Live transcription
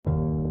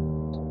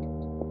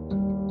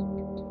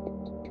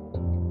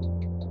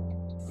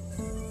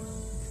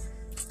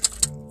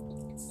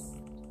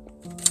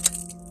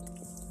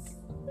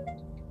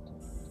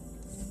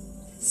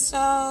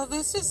So,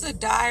 this is a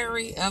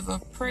diary of a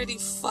pretty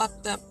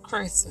fucked up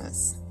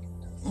Christmas.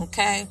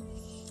 Okay?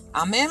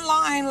 I'm in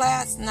line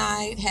last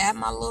night, had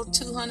my little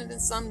 $200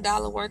 and some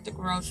dollar worth of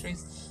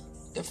groceries.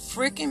 The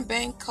freaking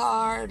bank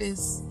card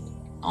is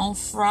on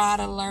fraud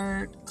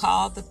alert.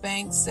 Called the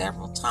bank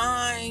several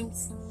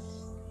times.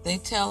 They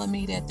telling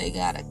me that they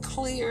gotta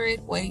clear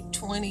it, wait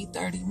 20,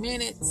 30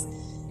 minutes.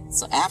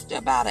 So after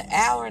about an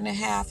hour and a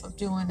half of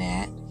doing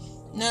that,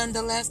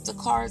 nonetheless, the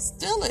card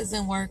still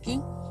isn't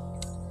working.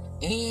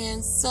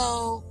 And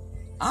so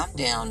I'm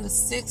down to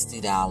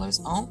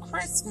 $60 on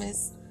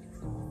Christmas,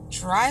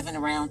 driving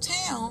around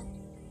town,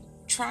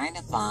 trying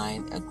to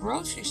find a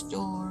grocery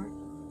store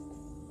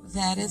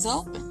that is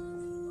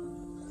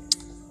open.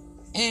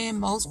 And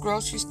most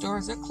grocery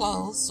stores are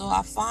closed, so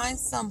I find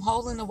some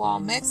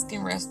hole-in-the-wall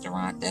Mexican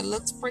restaurant that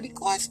looks pretty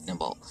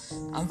questionable.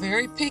 I'm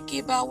very picky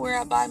about where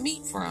I buy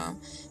meat from.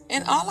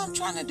 And all I'm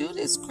trying to do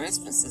this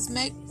Christmas is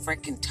make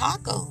freaking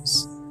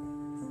tacos.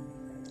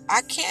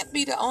 I can't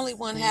be the only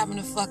one having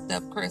a fucked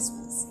up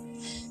Christmas.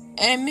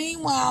 And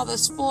meanwhile, the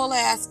spoiled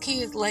ass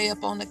kids lay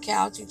up on the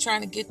couch. You're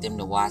trying to get them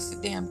to wash the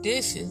damn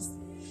dishes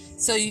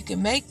so you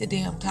can make the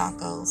damn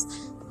tacos.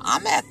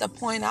 I'm at the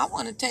point I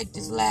want to take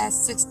this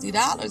last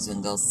 $60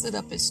 and go sit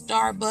up at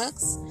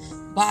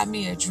Starbucks, buy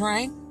me a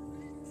drink,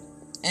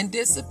 and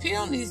disappear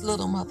on these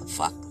little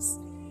motherfuckers.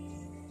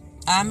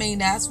 I mean,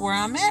 that's where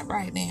I'm at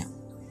right now.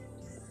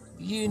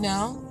 You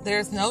know,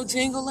 there's no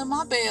jingle in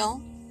my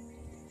bell.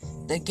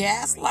 The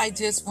gas light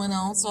just went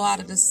on, so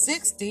out of the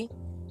 60,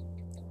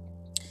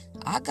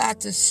 I got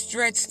to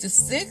stretch to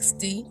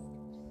 60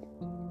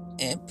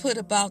 and put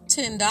about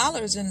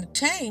 $10 in the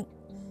tank,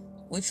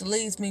 which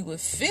leaves me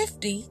with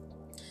 50.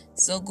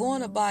 So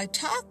going to buy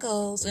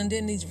tacos, and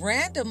then these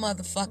random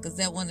motherfuckers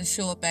that want to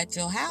show up at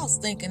your house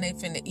thinking they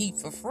finna eat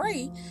for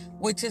free,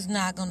 which is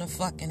not gonna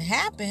fucking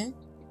happen.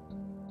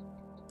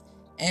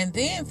 And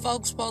then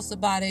folks supposed to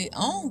buy their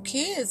own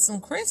kids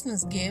some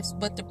Christmas gifts,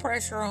 but the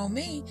pressure on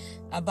me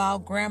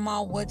about,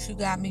 grandma, what you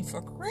got me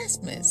for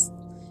Christmas?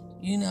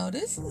 You know,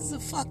 this is a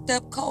fucked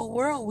up cold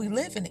world we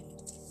living in.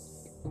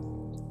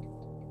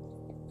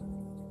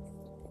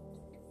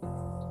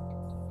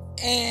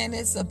 And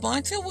it's a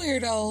bunch of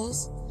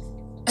weirdos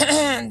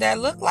that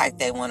look like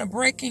they want to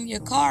break in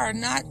your car,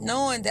 not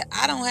knowing that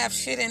I don't have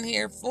shit in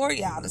here for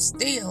y'all to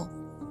steal.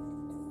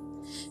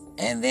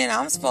 And then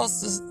I'm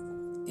supposed to,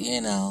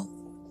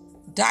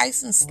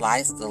 dice and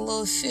slice the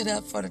little shit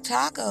up for the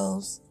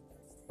tacos.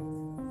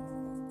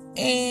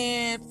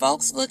 And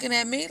folks looking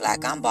at me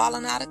like I'm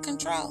balling out of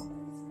control.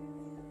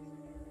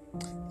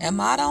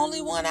 Am I the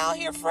only one out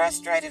here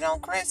frustrated on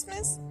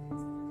Christmas?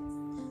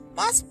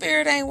 My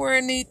spirit ain't where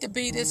it need to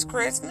be this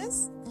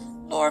Christmas.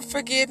 Lord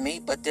forgive me,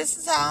 but this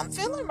is how I'm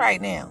feeling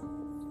right now.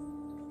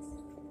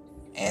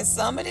 And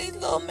some of these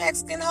little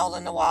Mexican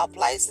hole-in-the-wall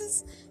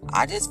places,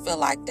 I just feel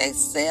like they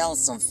sell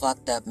some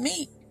fucked up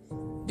meat.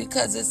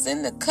 Because it's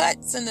in the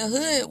cuts in the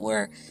hood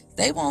where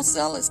they won't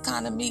sell this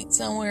kind of meat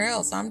somewhere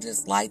else. I'm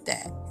just like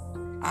that.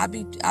 I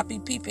be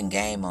peeping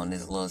game on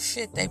this little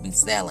shit they be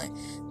selling,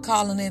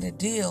 calling it a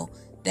deal.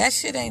 That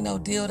shit ain't no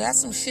deal. That's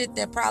some shit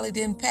that probably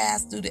didn't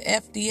pass through the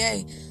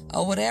FDA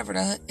or whatever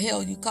the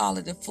hell you call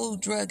it, the Food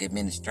Drug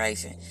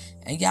Administration.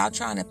 And y'all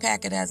trying to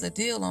pack it as a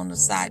deal on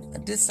this side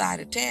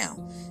of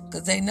town.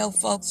 Because they know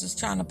folks is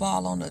trying to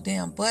ball on a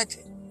damn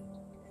budget.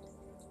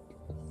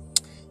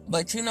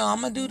 But,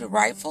 I'm going to do the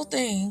rightful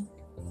thing.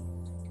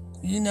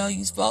 You're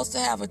supposed to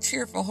have a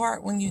cheerful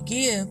heart when you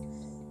give.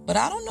 But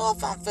I don't know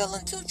if I'm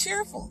feeling too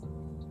cheerful.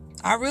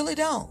 I really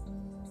don't.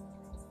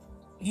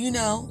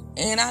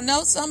 And I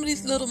know some of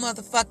these little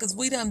motherfuckers,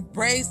 we done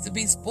raised to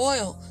be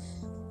spoiled.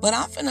 But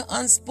I'm finna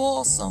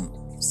unspoil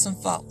some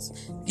folks.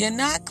 You're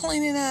not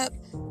cleaning up,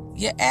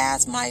 your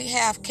ass might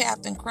have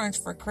Captain Crunch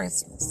for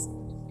Christmas.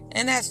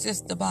 And that's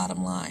just the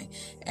bottom line.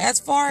 As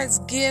far as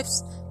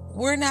gifts,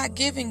 we're not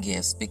giving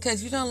gifts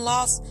because you done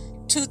lost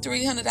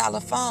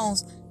 $200-$300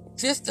 phones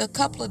just a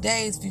couple of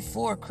days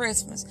before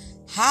Christmas.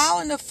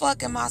 How in the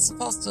fuck am I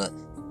supposed to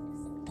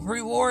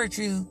reward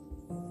you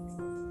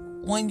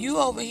when you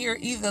over here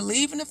either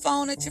leaving the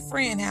phone at your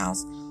friend's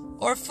house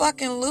or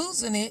fucking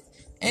losing it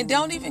and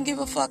don't even give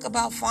a fuck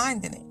about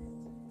finding it?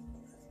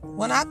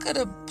 When I could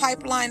have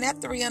pipelined that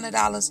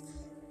 $300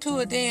 to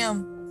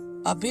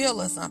a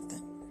bill or something.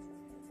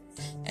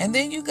 And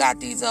then you got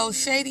these old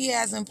shady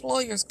ass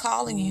employers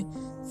calling you,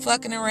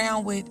 fucking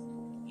around with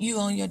you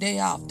on your day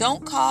off.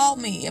 Don't call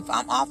me. If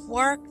I'm off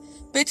work,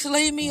 bitch,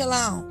 leave me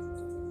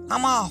alone.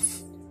 I'm off.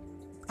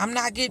 I'm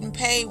not getting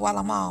paid while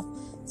I'm off.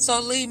 So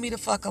leave me the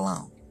fuck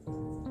alone.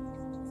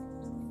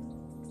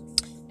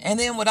 And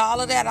then with all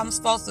of that, I'm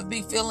supposed to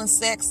be feeling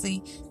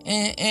sexy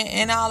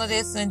and all of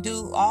this and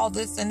do all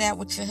this and that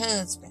with your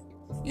husband.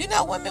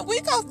 Women,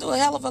 we go through a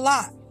hell of a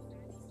lot.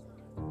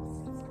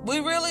 We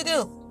really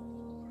do.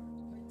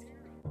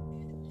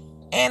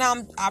 And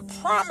I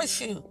promise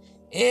you,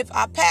 if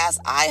I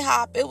passed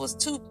IHOP, it was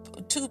too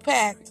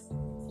packed.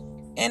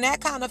 And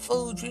that kind of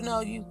food,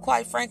 you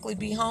quite frankly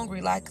be hungry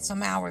like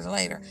some hours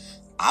later.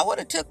 I would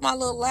have took my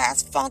little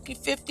last funky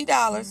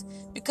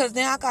 $50 because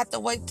now I got to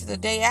wait till the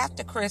day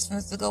after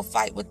Christmas to go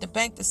fight with the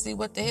bank to see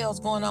what the hell's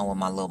going on with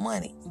my little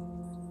money.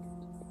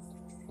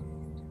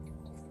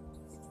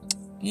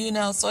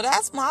 So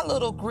that's my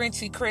little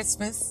Grinchy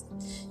Christmas.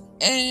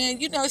 And,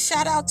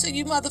 shout out to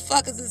you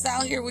motherfuckers that's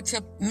out here with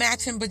your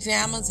matching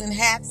pajamas and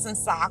hats and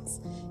socks.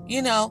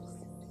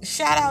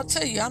 Shout out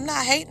to you. I'm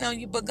not hating on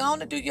you, but go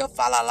on and do your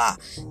fa-la-la.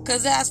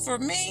 Because as for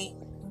me,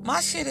 my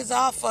shit is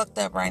all fucked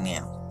up right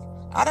now.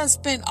 I done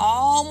spent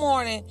all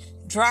morning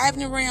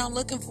driving around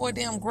looking for a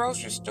damn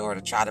grocery store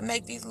to try to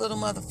make these little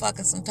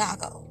motherfuckers some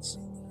tacos.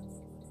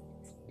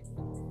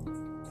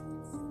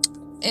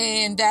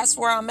 And that's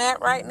where I'm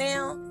at right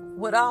now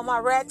with all my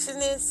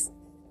ratchetness.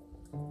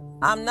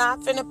 I'm not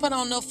finna put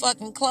on no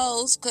fucking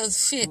clothes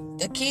because shit,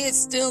 the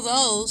kids steal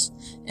those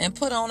and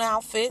put on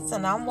outfits,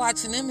 and I'm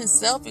watching them in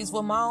selfies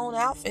with my own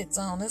outfits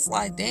on. It's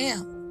like,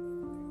 damn.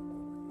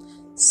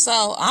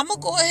 So I'm gonna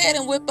go ahead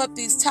and whip up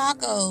these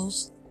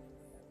tacos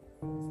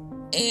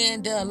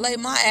and lay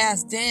my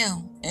ass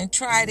down and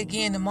try it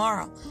again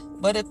tomorrow.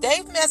 But if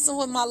they messing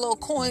with my little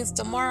coins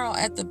tomorrow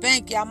at the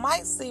bank, y'all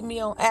might see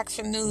me on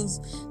Action News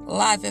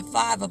Live at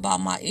 5 about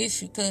my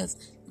issue, because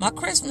my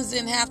Christmas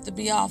didn't have to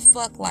be all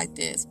fucked like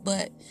this.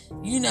 But,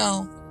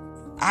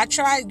 I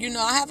tried,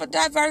 I have a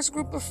diverse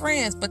group of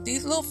friends, but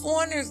these little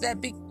foreigners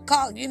that be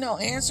called,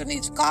 answering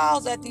these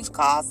calls at these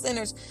call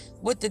centers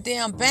with the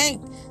damn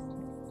bank,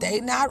 they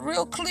not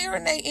real clear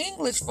in their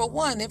English, for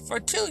one. And for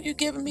two, you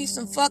giving me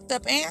some fucked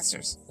up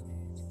answers.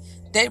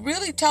 They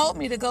really told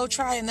me to go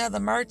try another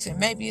merchant.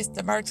 Maybe it's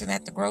the merchant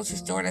at the grocery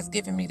store that's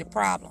giving me the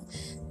problem.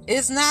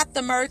 It's not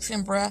the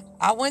merchant, bruh.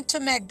 I went to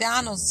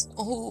McDonald's,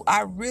 who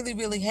I really,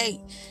 really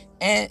hate,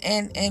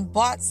 and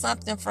bought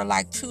something for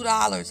like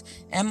 $2,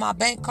 and my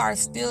bank card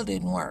still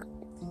didn't work.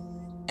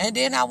 And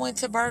then I went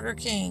to Burger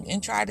King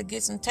and tried to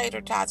get some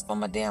tater tots for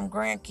my damn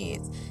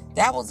grandkids.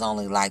 That was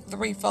only like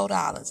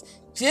 $3-4,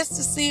 just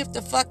to see if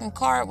the fucking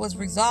card was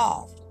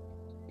resolved.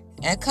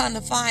 And come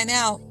to find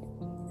out,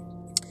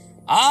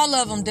 all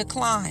of them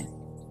declined.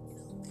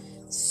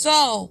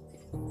 So,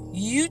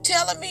 you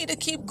telling me to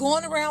keep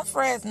going around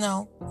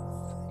Fresno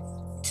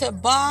to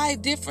buy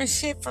different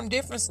shit from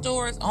different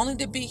stores only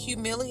to be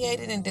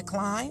humiliated and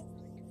decline?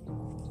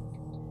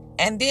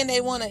 And then they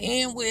want to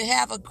end with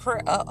have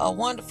a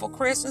wonderful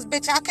Christmas.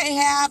 Bitch, I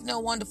can't have no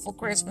wonderful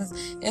Christmas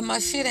if my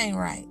shit ain't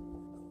right.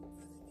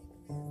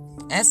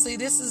 And see,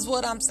 this is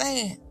what I'm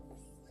saying.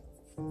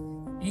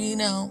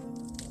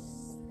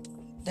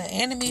 The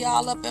enemy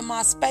all up in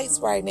my space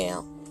right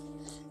now.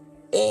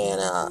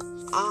 And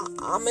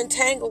I'm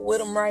entangled with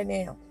them right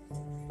now.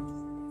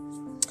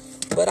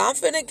 But I'm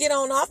finna get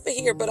on off of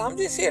here. But I'm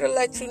just here to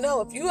let you know,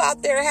 if you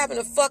out there having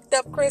a fucked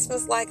up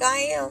Christmas like I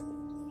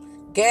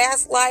am,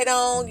 gas light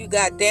on, you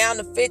got down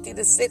to $50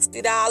 to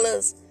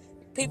 $60.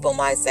 People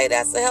might say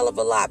that's a hell of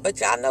a lot.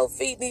 But y'all know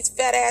feeding these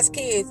fat ass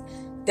kids,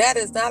 that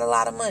is not a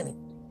lot of money.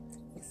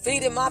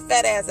 Feeding my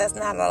fat ass, that's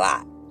not a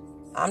lot.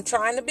 I'm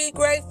trying to be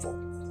grateful.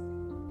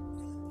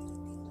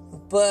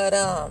 But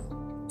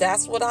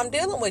that's what I'm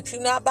dealing with.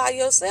 You're not by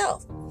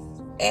yourself.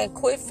 And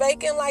quit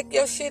faking like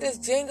your shit is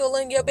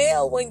jingling your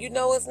bell when you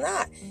know it's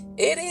not.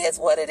 It is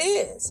what it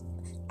is.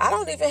 I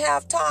don't even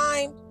have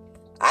time.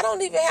 I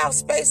don't even have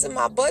space in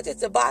my budget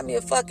to buy me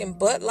a fucking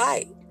Bud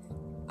Light.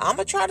 I'm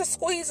going to try to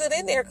squeeze it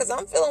in there because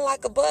I'm feeling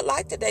like a Bud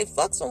Light today.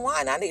 Fuck some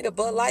wine. I need a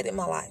Bud Light in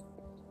my life.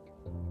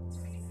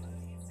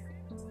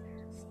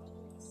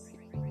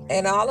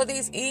 And all of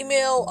these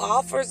email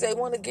offers, they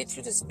want to get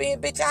you to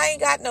spend. Bitch, I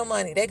ain't got no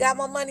money. They got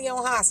my money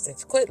on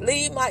hostage.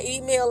 Leave my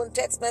email and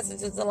text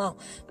messages alone.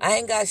 I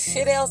ain't got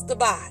shit else to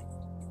buy.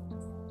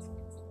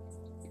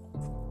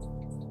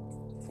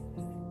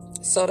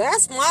 So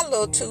that's my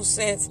little 2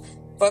 cents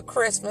for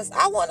Christmas.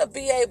 I want to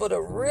be able to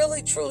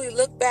really, truly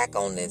look back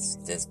on this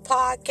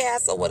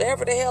podcast or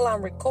whatever the hell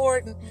I'm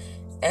recording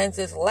and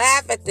just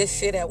laugh at this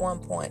shit at one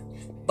point.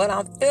 But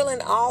I'm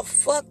feeling all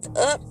fucked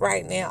up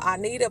right now. I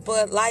need a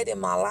Bud Light in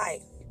my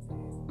life.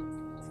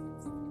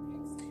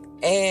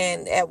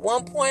 And at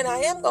one point, I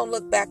am going to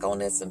look back on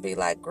this and be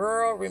like,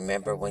 girl,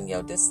 remember when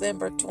your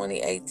December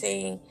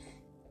 2018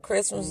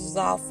 Christmas was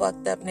all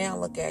fucked up? Now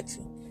look at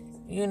you.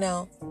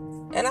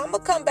 And I'm going to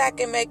come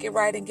back and make it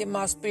right and get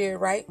my spirit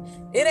right.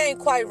 It ain't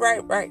quite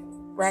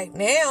right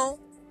now.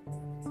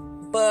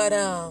 But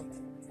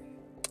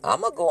I'm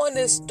going to go in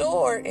this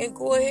store and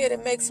go ahead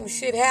and make some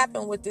shit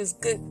happen with this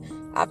good.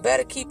 I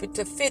better keep it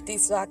to 50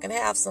 so I can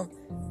have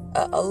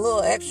a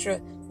little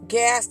extra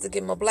gas to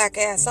get my black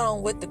ass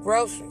on with the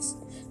groceries.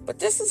 But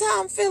this is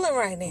how I'm feeling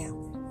right now.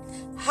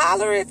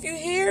 Holler if you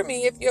hear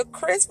me. If your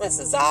Christmas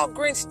is all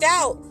grinched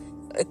out,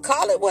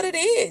 call it what it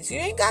is. You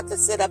ain't got to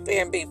sit up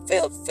here and be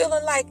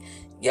feeling like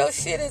your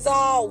shit is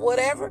all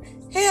whatever.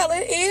 Hell,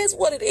 it is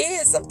what it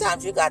is.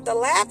 Sometimes you got to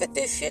laugh at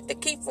this shit to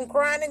keep from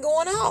crying and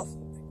going off.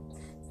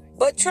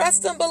 But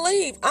trust and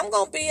believe, I'm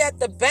going to be at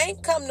the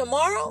bank come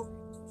tomorrow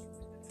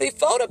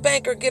before the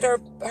banker get her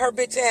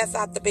bitch ass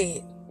out the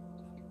bed.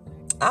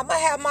 I'm going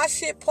to have my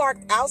shit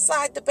parked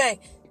outside the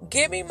bank.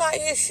 Give me my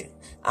issue.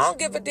 I don't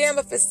give a damn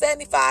if it's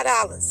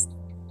 $75.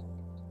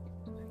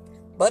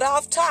 But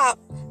off top,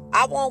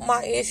 I want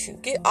my issue.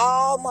 Get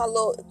all my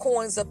little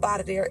coins up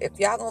out of there if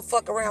y'all gonna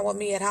fuck around with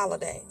me at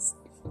holidays.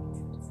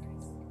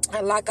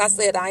 And like I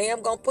said, I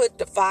am going to put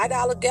the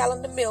 $5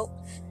 gallon of milk,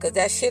 because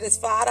that shit is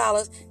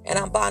 $5, and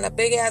I'm buying a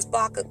big-ass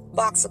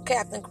box of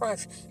Captain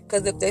Crunch,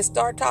 because if they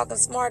start talking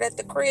smart at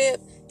the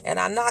crib and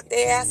I knock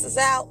their asses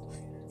out,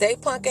 they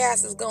punk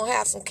asses going to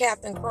have some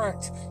Captain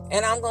Crunch.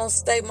 And I'm going to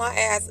stay my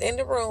ass in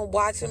the room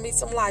watching me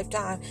some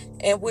Lifetime,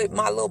 and with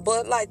my little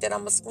Bud Light that I'm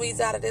going to squeeze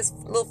out of this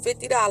little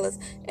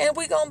 $50, and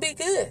we going to be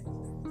good.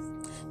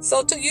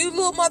 So to you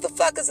little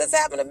motherfuckers that's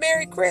having a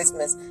Merry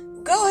Christmas,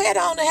 go ahead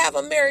on and have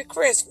a Merry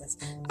Christmas.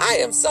 I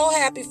am so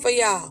happy for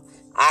y'all.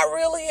 I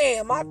really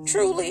am. I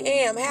truly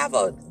am. Have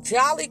a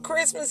jolly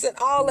Christmas and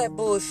all that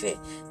bullshit.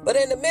 But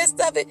in the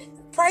midst of it,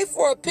 pray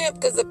for a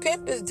pimp, because a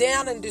pimp is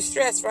down in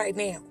distress right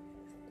now.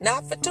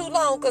 Not for too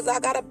long, because I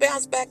got to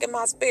bounce back in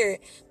my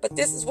spirit. But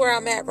this is where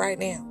I'm at right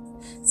now.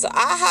 So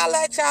I'll holler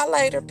at y'all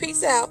later.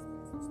 Peace out.